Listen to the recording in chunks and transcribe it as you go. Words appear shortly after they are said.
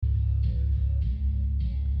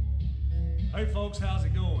Hey folks, how's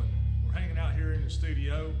it going? We're hanging out here in the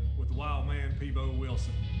studio with the wild man, Peebo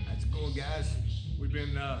Wilson. How's it going, guys? We've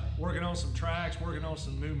been working on some tracks, working on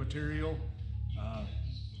some new material,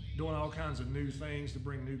 doing all kinds of new things to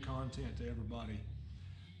bring new content to everybody.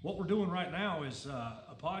 What we're doing right now is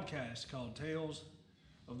a podcast called Tales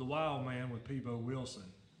of the Wild Man with Peebo Wilson.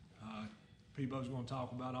 Peebo's going to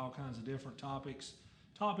talk about all kinds of different topics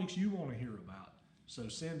you want to hear about. So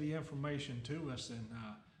send the information to us and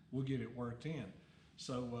we'll get it worked in.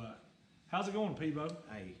 So how's it going, Peebo?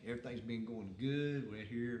 Hey, everything's been going good. We're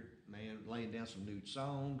here, man, laying down some new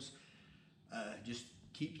songs. Just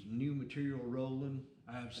keeps new material rolling.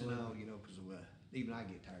 Absolutely. You know, because even I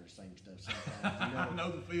get tired of the same stuff sometimes. You know, I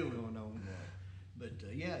know the feeling. Going on. But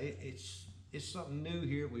yeah, it's something new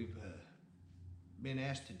here we've been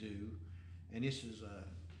asked to do. And this is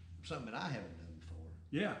something that I haven't done before.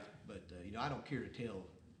 Yeah. But, you know, I don't care to tell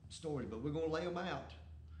stories, but we're going to lay them out.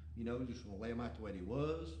 You know, just going to lay them out the way they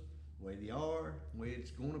was, the way they are, the way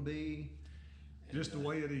it's going to be. And, Just the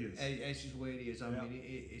way it is. It's just the way it is. I Yeah. mean,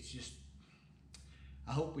 it's just,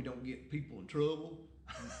 I hope we don't get people in trouble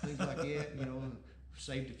and things like that. You know,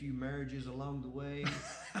 saved a few marriages along the way.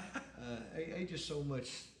 Ain't just so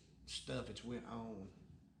much stuff that's went on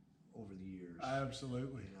over the years.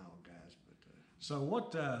 Absolutely. You know, guys. But So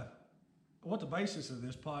what the basis of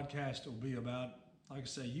this podcast will be about, like I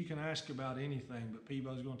say, you can ask about anything, but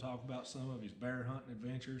Peebo's going to talk about some of his bear hunting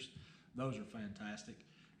adventures. Those are fantastic.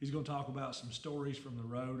 He's going to talk about some stories from the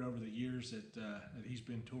road over the years that he's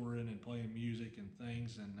been touring and playing music and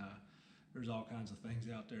things, and there's all kinds of things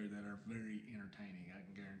out there that are very entertaining, I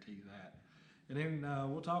can guarantee you that. And then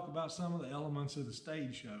we'll talk about some of the elements of the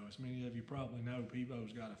stage show. As many of you probably know,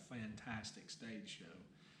 Peebo's got a fantastic stage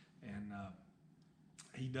show, and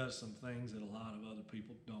he does some things that a lot of other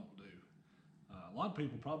people don't do. A lot of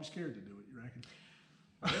people are probably scared to do it, you reckon?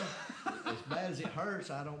 well, as bad as it hurts,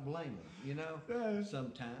 I don't blame them. You know, Yeah.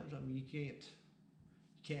 sometimes I mean you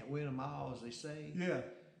can't win them all, as they say. Yeah.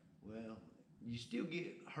 Well, you still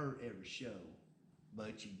get hurt every show,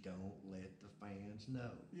 but you don't let the fans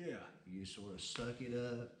know. Yeah. You sort of suck it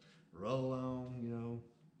up, roll on. You know.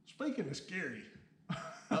 Speaking of scary,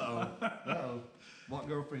 Uh-oh. What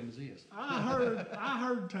girlfriend is this? I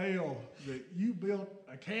heard tell that you built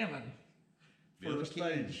a cannon for Built the a stage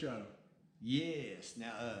cannon. show. Yes.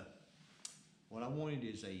 Now, what I wanted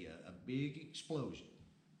is a big explosion.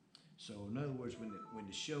 So, in other words, when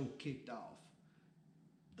the show kicked off,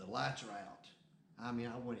 the lights are out. I mean,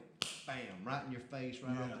 I want it, bam, right in your face,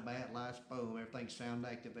 right off Yeah. the bat, lights, boom, everything's sound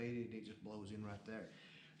activated, and it just blows in right there.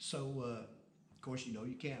 So, of course, you know,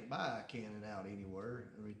 you can't buy a cannon out anywhere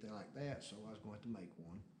or anything like that, so I was going to make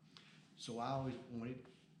one. So I always wanted,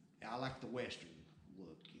 I like the Western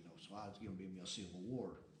look, you know, so I was going to be a Civil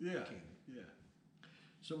War Yeah. cannon. Yeah.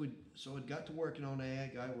 So it got to working on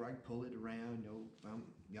that, got where I could pull it around, you know,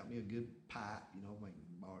 got me a good pipe, you know, making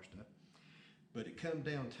bar stuff. But it come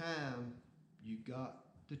down time, you got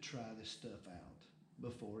to try this stuff out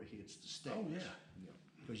before it hits the stage. Oh, yeah. You know,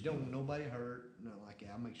 because you don't want nobody hurt, nothing like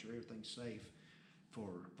that. I make sure everything's safe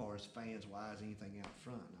for as far as fans wise, anything out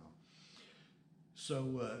front and all.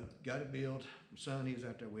 So got it built. My son, he was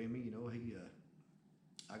out there with me, you know,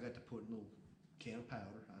 I got to put a little can of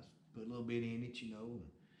powder. I put a little bit in it, you know, and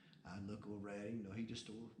I'd look over at him, you know, he just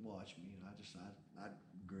sort of watch me, and I'd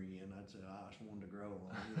grin. I'd say, I just wanted to grow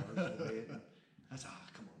on, you know, just a little bit. And I said,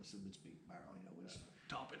 come on, it's a big barrel, you know.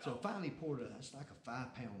 Top it So off. finally poured it's like a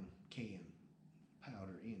 5-pound can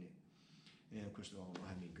powder in it. And of course, I don't know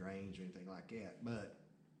how many grains or anything like that. But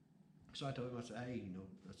so I told him, I said, hey, you know,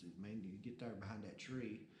 I said, man, you get there behind that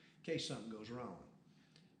tree in case something goes wrong.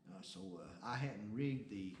 So I hadn't rigged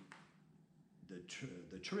the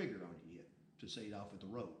trigger on it yet to set it off with the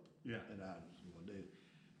rope Yeah. that I was going to do.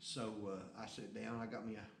 So I sat down, I got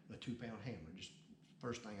me a 2-pound hammer, just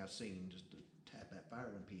first thing I seen, just to tap that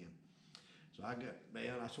firing pin. So I got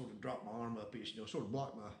down, I sort of dropped my arm up here, you know, sort of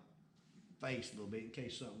blocked my face a little bit in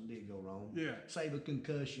case something did go wrong. Yeah. Save a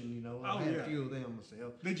concussion, you know. Oh, I had yeah. a few of them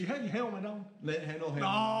myself. Did you have your helmet on? Had no helmet.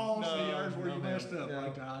 No, see, there's where no you messed helmet. up No.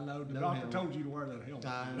 right there. I know the No doctor helmet. told you to wear that helmet.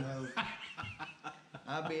 I know.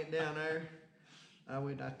 I bent down there. I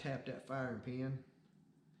tapped that firing pin.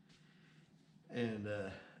 And,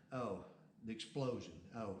 the explosion.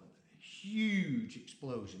 Huge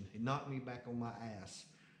explosion. It knocked me back on my ass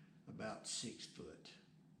about 6 foot.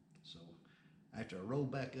 So after I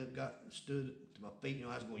rolled back up, stood to my feet, you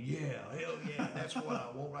know, I was going, yeah, hell yeah, that's what I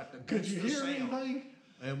want right there. Could you That's the hear sound. anything?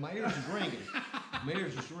 Well, my ears was ringing. My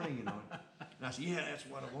ears was ringing on it. And I said, yeah, that's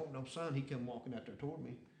what I want. No, son, he come walking out there toward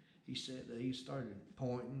me. He said, he started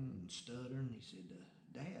pointing and stuttering. He said,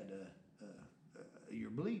 Dad, you're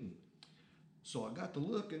bleeding. So I got to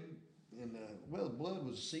looking, and well, the blood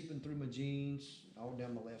was seeping through my jeans, all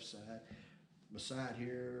down my left side, my side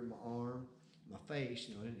here, my arm, my face.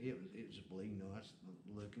 You know, it was bleeding. You know, I was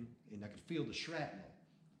looking, and I could feel the shrapnel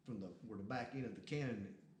from where the back end of the cannon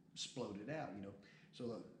exploded out. You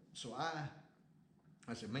know, so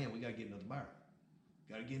I said, man, we gotta get another barrel.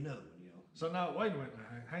 Gotta get another one. You know. So now, wait a minute,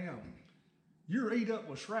 hang on. You're eat up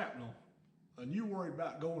with shrapnel, and you worried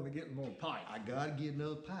about going and getting more pipe. I gotta get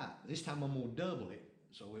another pipe. This time I'm gonna double it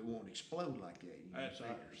so it won't explode like that. You know? That so,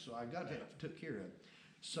 figures. so I got that took care of.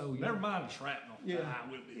 So Never mind the shrapnel. Yeah,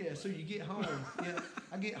 We'll be yeah. So you get home. Yeah,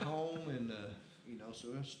 I get home and you know, so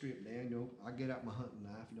I strip down. You know, I get out my hunting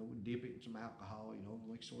knife. You know, we dip it in some alcohol. You know,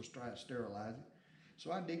 make sure try to sterilize it.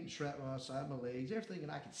 So I dig the shrapnel outside my legs, everything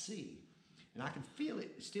that I could see, and I could feel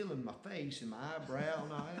it still in my face and my eyebrow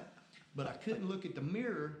and all that. But I couldn't look at the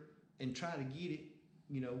mirror and try to get it.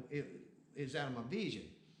 You know, it's out of my vision.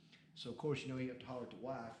 So of course, you know, you have to holler at the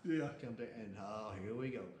wife. Yeah. Come there and here we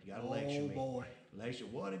go. You got to lecture me. Oh boy. Lecture,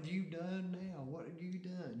 what have you done now? What have you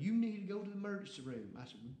done? You need to go to the emergency room. I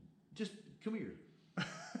said, just come here.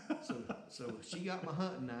 so she got my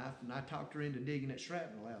hunting knife, and I talked her into digging that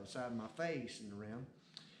shrapnel out outside my face and around.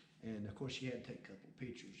 And of course, she had to take a couple of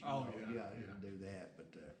pictures. You know. Yeah, I didn't do that, but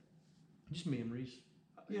just memories.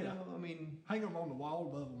 You know, I mean, hang them on the wall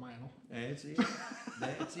above the mantle. That's it.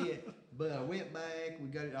 That's it. But I went back, we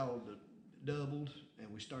got it all doubled, and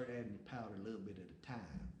we started adding powder a little bit at a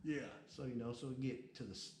time. Yeah. So, you know, so we get to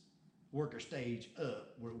the worker stage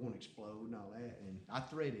up where it won't explode and all that. And I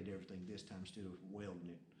threaded everything this time instead of welding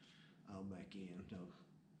it all back in. So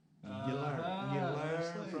you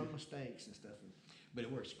learn from mistakes and stuff. But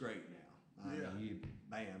it works great now. I mean,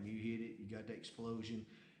 bam, you hit it, you got the explosion.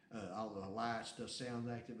 All the light stuff sounds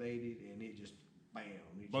activated, and it just bam.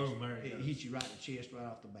 Boom, there it goes. hits you right in the chest, right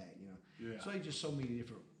off the bat, you know. Yeah. So there's just so many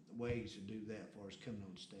different ways to do that for us coming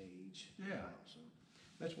on stage. Yeah. You know, so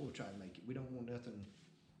that's what we'll try to make it. We don't want nothing.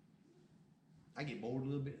 I get bored a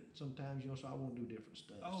little bit sometimes, you know, so I want to do different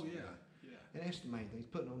stuff. Oh so, yeah. Yeah. And that's the main thing,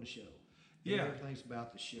 putting on the show. Yeah. Everything's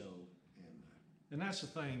about the show. And that's the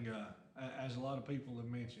thing, as a lot of people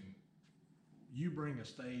have mentioned, you bring a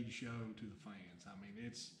stage show to the fans. I mean,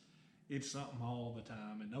 it's something all the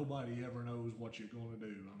time, and nobody ever knows what you're going to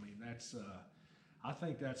do. I mean, I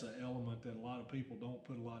think that's an element that a lot of people don't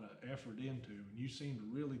put a lot of effort into, and you seem to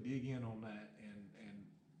really dig in on that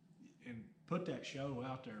and put that show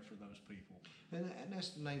out there for those people. And that's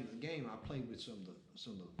the name of the game. I played with some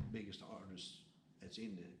of the biggest artists that's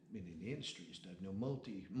in the industry and stuff. You know,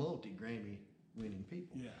 multi Grammy winning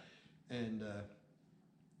people. Yeah.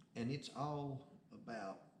 And it's all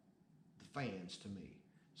about the fans to me.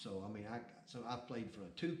 So I mean, I played in front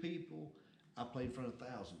of 2 people. I played in front of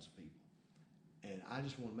thousands of people, and I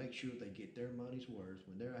just want to make sure they get their money's worth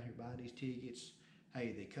when they're out here buying these tickets.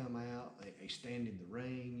 Hey, they come out, they stand in the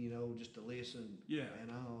rain, you know, just to listen. Yeah. And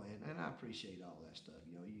all, and I appreciate all that stuff.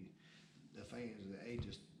 You know, the fans, they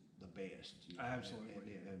just the best. You know?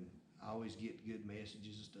 Absolutely. And I always get good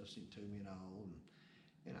messages and stuff sent to me and all,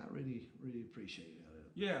 and I really, really appreciate it.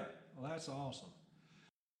 Yeah, well, that's awesome.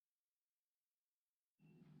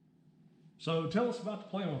 So tell us about the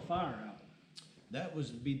Playing with Fire album. That was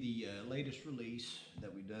be the latest release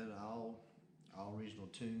that we done. All original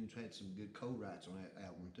tunes. Had some good co-writes on that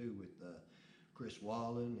album too with Chris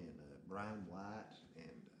Wallen and Brian White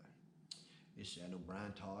and I know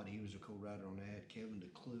Brian Todd. He was a co-writer on that. Kevin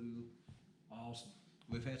DeClue. Awesome.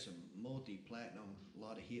 We've had some multi-platinum, a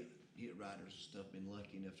lot of hit writers and stuff. Been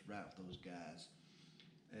lucky enough to write with those guys,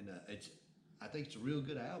 and I think it's a real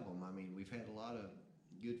good album. I mean, we've had a lot of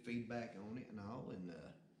good feedback on it and all,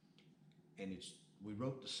 and we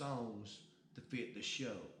wrote the songs to fit the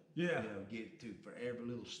show. Yeah. You know, get to for every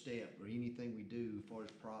little step or anything we do as far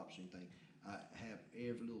as props or anything. I have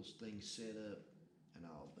every little thing set up and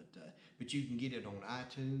all, but you can get it on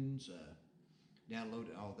iTunes. Download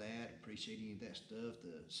it, all that. Appreciate any of that stuff.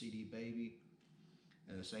 The CD Baby.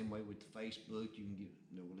 Same way with the Facebook. You can get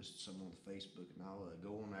listen to some on the Facebook and all.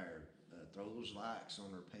 Go on there. Throw those likes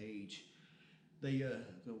on our page. The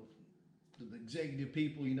executive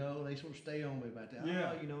people, you know, they sort of stay on me about that.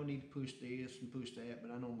 Yeah. Oh, you know, need to push this and push that, but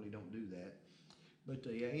I normally don't do that. But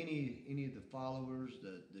yeah, any of the followers,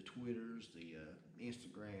 the Twitters, the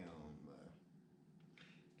Instagram,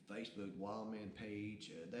 Facebook, Wildman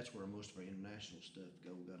page, that's where most of our international stuff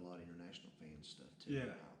go. We've got a lot of international fan stuff too. Yeah.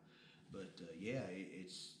 Now. But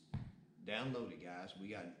it's download it, guys. We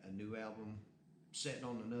got a new album sitting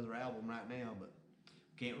on another album right now, but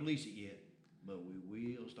can't release it yet. But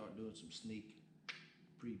we will start doing some sneak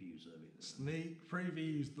previews of it. Sneak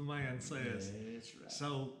previews, the man says. That's right.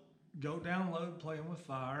 So go download Playing with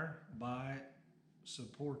Fire, buy it,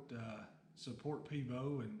 support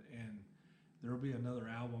Peebo, and there'll be another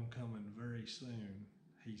album coming very soon.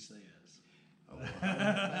 He says. Oh,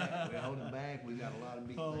 we're holding back. We got a lot of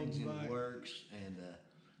big Holding things in back. the works, and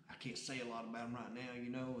I can't say a lot about them right now. You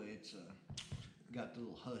know, it's got the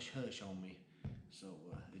little hush hush on me. So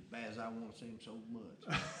as bad as I want to see them so much,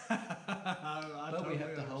 but we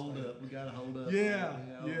have to hold up. We got to hold up. Yeah,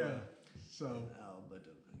 you know, yeah. So but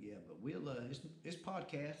we'll. It's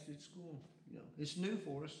podcast. It's cool. You know, it's new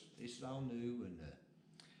for us. It's all new, and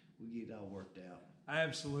we get it all worked out.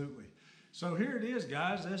 absolutely. So here it is,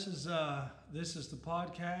 guys. This is the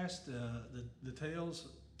podcast, the tales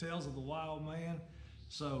of the Wild Man.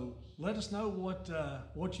 So let us know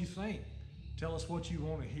what you think. Tell us what you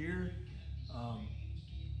want to hear.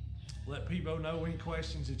 Let Peebo know any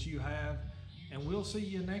questions that you have, and we'll see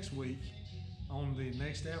you next week on the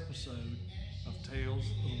next episode of Tales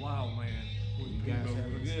of the Wild Man with You guys Peebo have a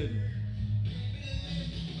Wilson. good one.